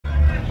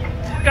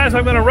guys,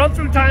 I'm going to run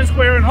through Times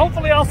Square and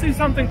hopefully I'll see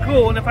something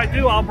cool, and if I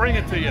do, I'll bring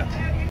it to you.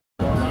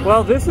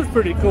 Well, this is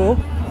pretty cool.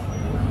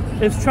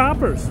 It's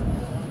choppers.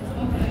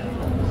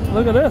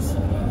 Look at this.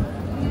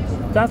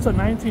 That's a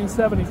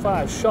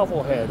 1975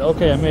 shovel head.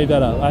 Okay, I made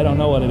that up. I don't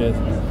know what it is,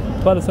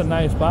 but it's a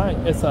nice bike.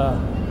 It's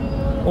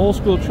a old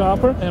school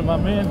chopper, and my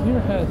man here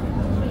has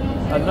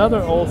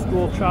another old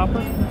school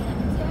chopper,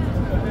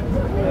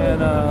 and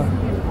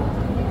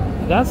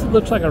that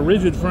looks like a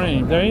rigid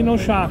frame. There ain't no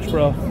shocks,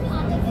 bro.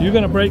 You're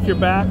gonna break your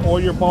back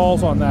or your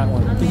balls on that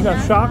one. He's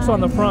got shocks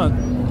on the front.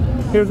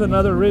 Here's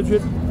another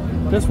rigid.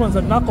 This one's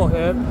a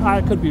knucklehead.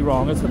 I could be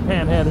wrong. It's a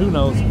panhead. Who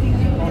knows?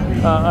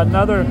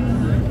 Another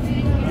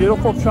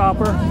beautiful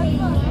chopper.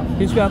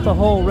 He's got the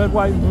whole red,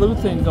 white, and blue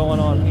thing going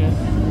on here,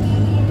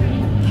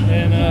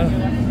 and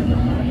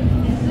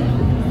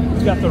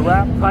he's got the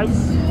wrap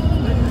pipes.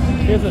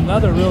 Here's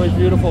another really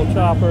beautiful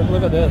chopper.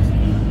 Look at this.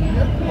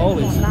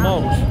 Holy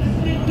smokes.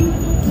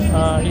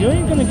 You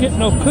ain't gonna get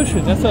no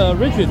cushion. That's a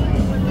rigid.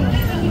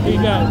 He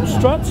got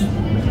struts,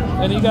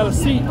 and he got a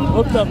seat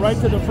hooked up right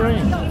to the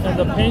frame, and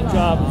the paint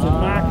job is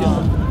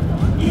immaculate.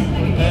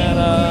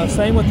 And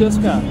same with this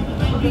guy.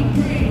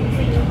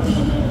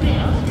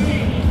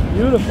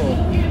 Beautiful,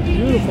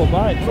 beautiful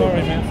bike.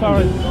 Sorry, man.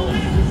 Sorry.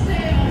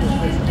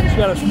 It's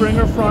got a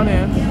Springer front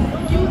end,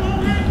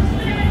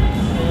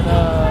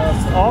 and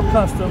it's all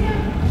custom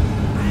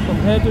from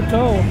head to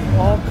toe.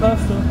 All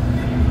custom.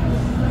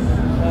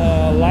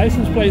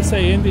 License plate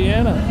say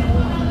Indiana.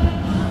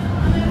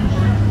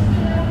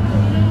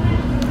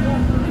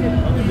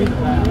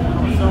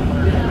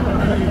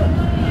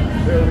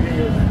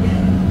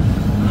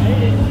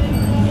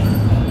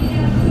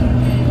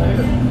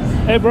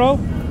 Hey, bro.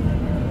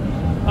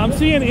 I'm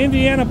seeing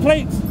Indiana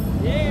plates.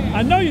 Yeah.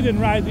 I know you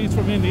didn't ride these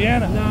from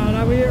Indiana.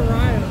 No, we didn't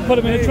ride them. Put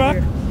them in the truck?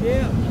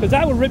 Yeah. Because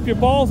that would rip your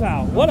balls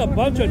out. What a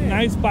bunch of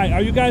nice bikes.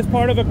 Are you guys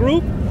part of a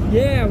group?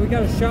 Yeah, we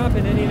got a shop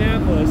in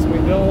Indianapolis. We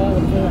build all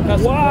the full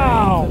custom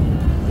wow.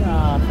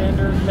 frames,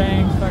 fenders,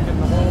 bangs, fucking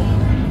the whole.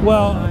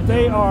 Well,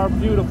 they are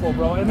beautiful,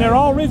 bro. And they're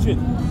all rigid.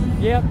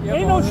 Yep.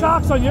 Ain't no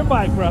shocks on your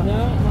bike, bro. No,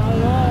 not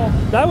at all.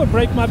 That would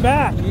break my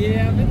back.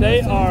 Yeah.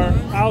 They are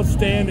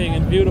outstanding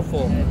and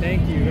beautiful. Yeah,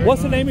 thank you.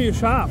 What's the name of your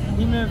shop?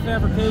 He-Man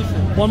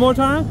Fabrication. One more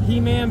time?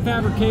 He-Man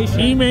Fabrication.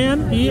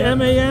 He-Man?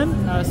 E-M-A-N?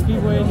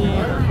 Speedway,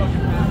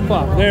 Indiana.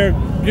 Fuck, they're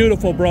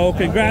beautiful, bro.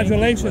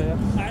 Congratulations.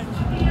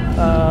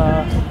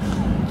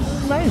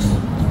 Nice.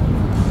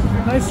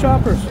 Nice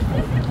choppers.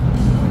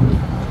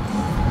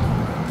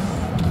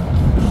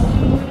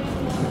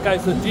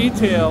 Guys, the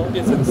detail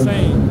is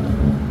insane.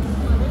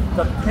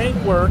 The paint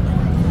work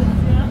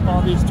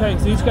on these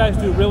tanks. These guys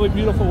do really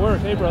beautiful work.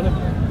 Hey, brother.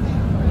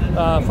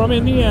 From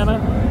Indiana.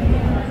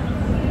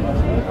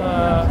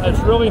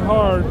 It's really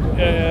hard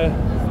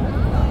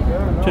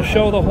to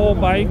show the whole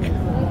bike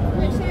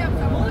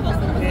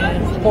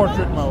in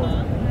portrait mode.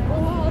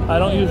 I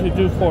don't usually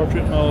do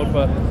portrait mode,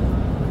 but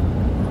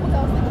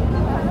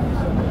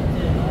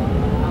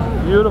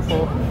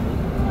beautiful.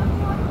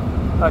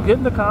 Get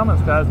in the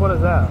comments, guys. What is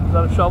that? Is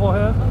that a shovel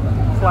head?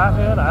 Flat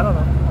head? I don't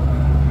know.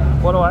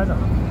 What do I know?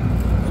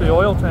 It's the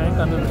oil tank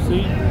under the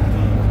seat.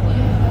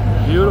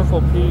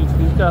 Beautiful piece.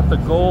 He's got the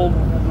gold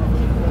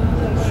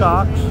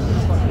shocks.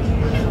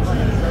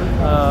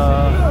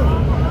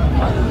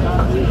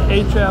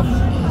 HF.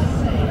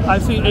 I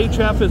see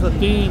HF is a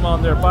theme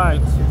on their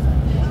bikes.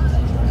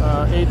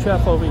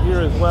 HF over here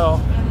as well.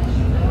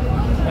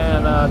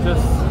 And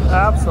just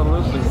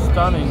absolutely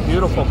stunning,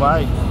 beautiful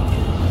bikes.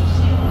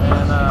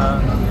 And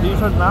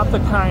these are not the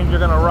kind you're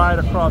going to ride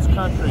across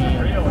country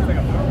in.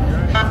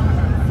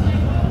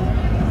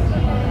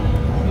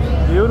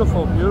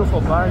 Beautiful,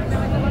 beautiful bikes.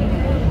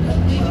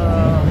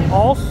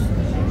 All,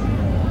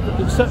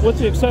 with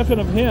the exception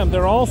of him,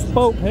 they're all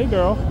spoked. Hey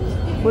girl,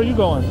 where are you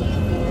going?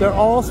 They're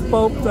all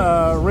spoked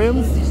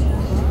rims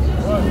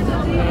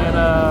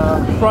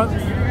and front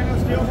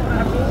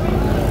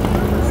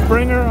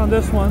Springer on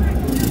this one.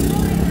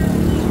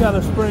 He's got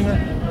a Springer.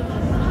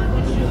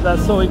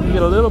 That's so he can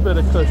get a little bit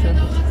of cushion.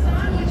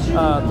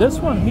 This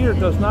one here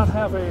does not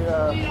have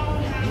a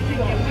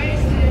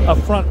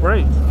front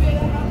brake.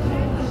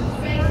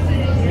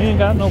 He ain't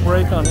got no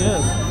brake on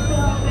his.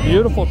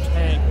 Beautiful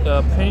tank.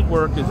 The paint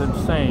work is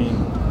insane.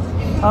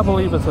 I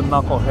believe it's a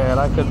knucklehead.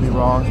 I could be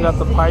wrong. It's got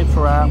the pipes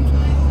wrapped.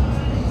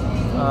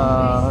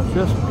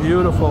 Just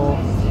beautiful,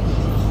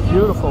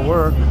 beautiful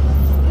work.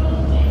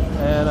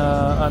 And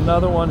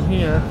another one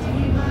here.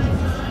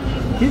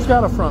 He's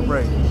got a front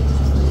brake.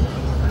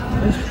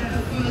 This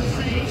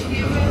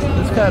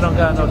guy don't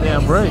got no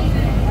damn brake.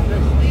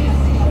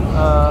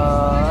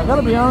 I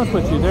gotta be honest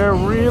with you, they're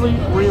really,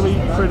 really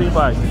pretty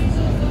bikes.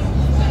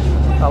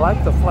 I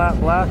like the flat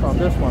black on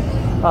this one.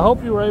 I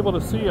hope you were able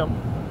to see them.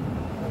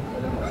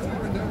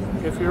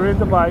 If you're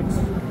into bikes,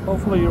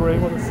 hopefully you were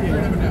able to see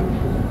them.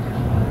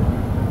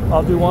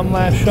 I'll do one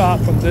last shot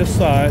from this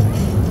side.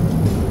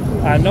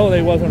 I know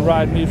they wasn't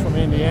riding these from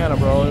Indiana,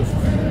 bro.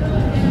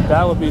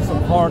 That would be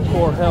some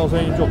hardcore Hell's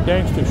Angel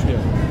gangster shit.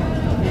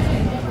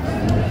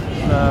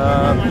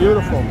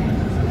 Beautiful.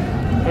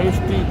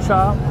 HD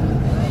chop.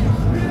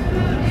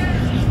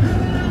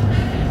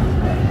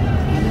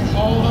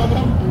 All of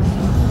them?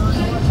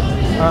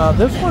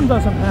 This one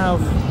doesn't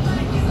have,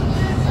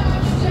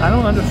 I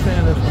don't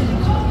understand this one.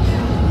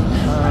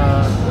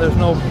 There's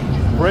no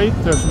brake,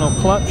 there's no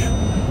clutch.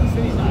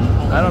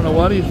 I don't know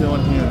what he's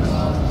doing here.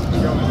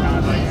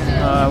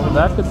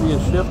 That could be a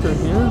shifter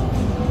here.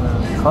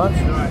 Clutch.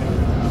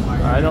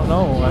 I don't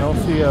know. I don't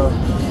see a...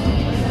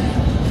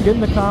 Get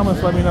in the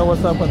comments, let me know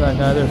what's up with that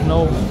guy. There's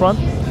no front,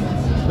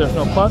 there's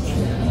no clutch,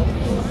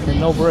 and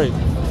no brake.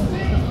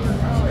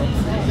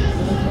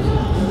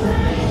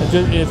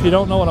 If you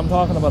don't know what I'm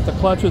talking about, the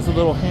clutch is a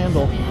little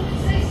handle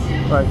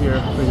right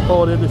here. So you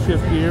pull it in to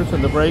shift gears,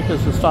 and the brake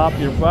is to stop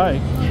your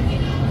bike.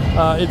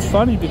 It's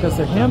funny because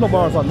the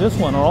handlebars on this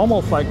one are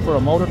almost like for a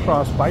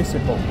motocross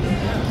bicycle.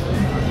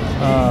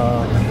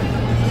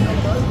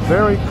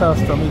 Very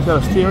custom. He's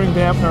got a steering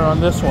dampener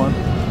on this one.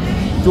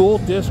 Dual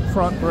disc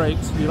front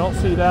brakes. You don't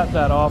see that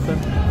often.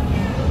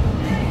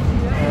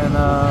 And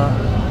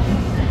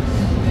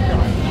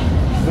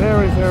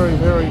very, very,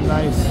 very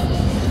nice.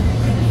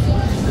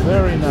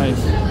 Very nice.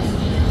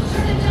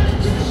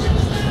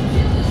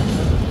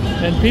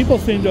 And people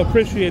seem to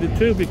appreciate it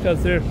too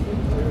because they're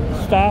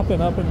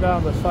stopping up and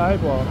down the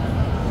sidewalk.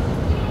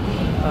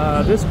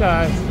 This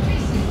guy,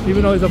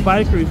 even though he's a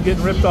biker, he's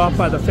getting ripped off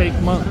by the fake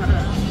monk.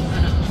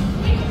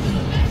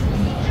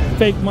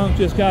 Fake monk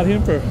just got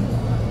him for,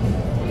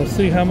 let's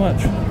see how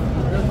much.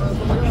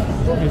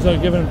 He's only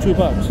giving him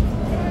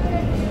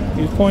 $2.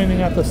 He's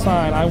pointing at the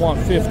sign, I want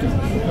 50.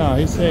 No,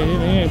 he's saying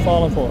he ain't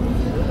falling for it.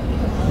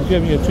 He's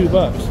giving you $2.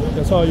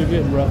 That's all you're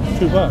getting, bro.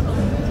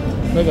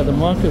 $2. Look at the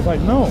monk is like,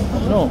 no,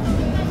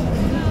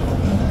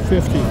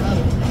 50.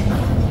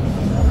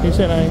 He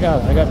said, I ain't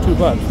got it. I got $2.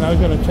 Now he's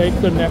going to take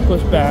the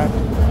necklace back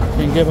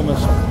and give him a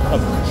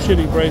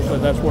shitty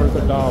bracelet that's worth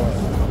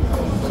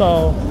 $1.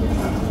 So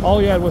all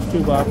he had was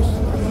 $2.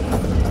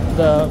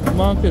 The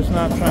monk is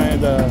not trying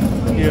to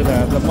hear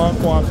that. The monk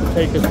wants to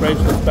take his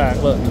bracelets back.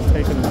 Look, he's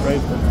taking his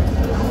bracelets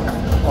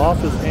off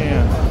his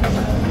hand.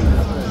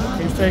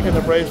 He's taking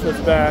the bracelets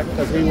back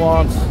because he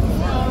wants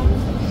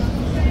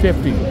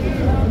 50.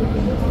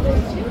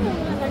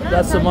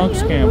 That's the monk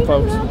scam,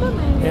 folks.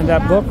 In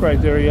that book right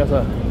there, he has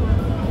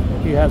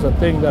a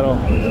thing that'll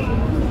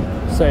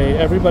say,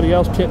 everybody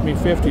else tipped me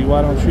 50,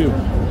 why don't you?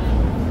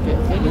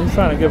 He's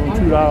trying to give him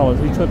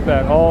 $2. He took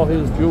back all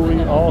his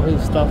jewelry, all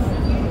his stuff,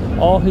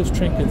 all his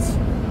trinkets.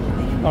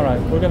 All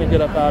right, we're gonna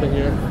get up out of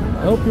here.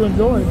 I hope you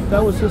enjoyed.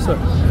 That was just a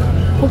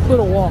quick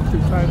little walk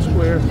through Times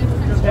Square.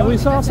 And we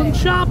saw some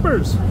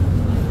choppers.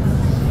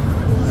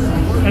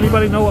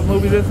 Anybody know what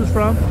movie this is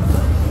from?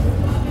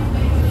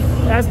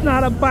 That's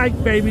not a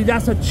bike, baby.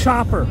 That's a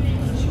chopper.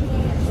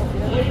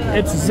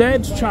 It's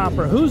Zed's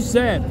chopper. Who's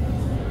Zed?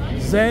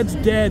 Zed's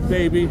dead,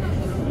 baby.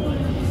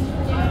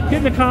 Get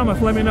in the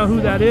comments. Let me know who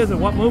that is and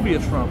what movie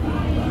it's from.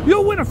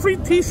 You'll win a free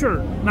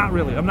t-shirt. Not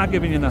really. I'm not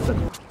giving you nothing.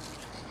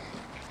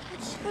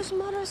 Whose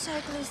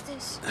motorcycle is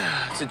this?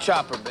 It's a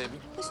chopper, baby.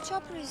 Whose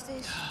chopper is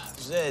this?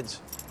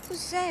 Zed's. Who's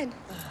Zed?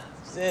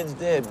 Zed's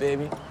dead,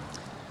 baby.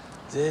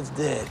 Zed's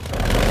dead.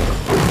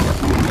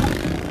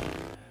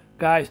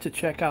 Guys, to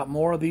check out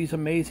more of these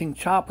amazing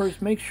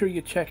choppers, make sure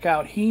you check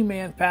out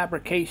He-Man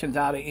Fabrications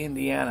out of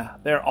Indiana.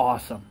 They're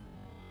awesome.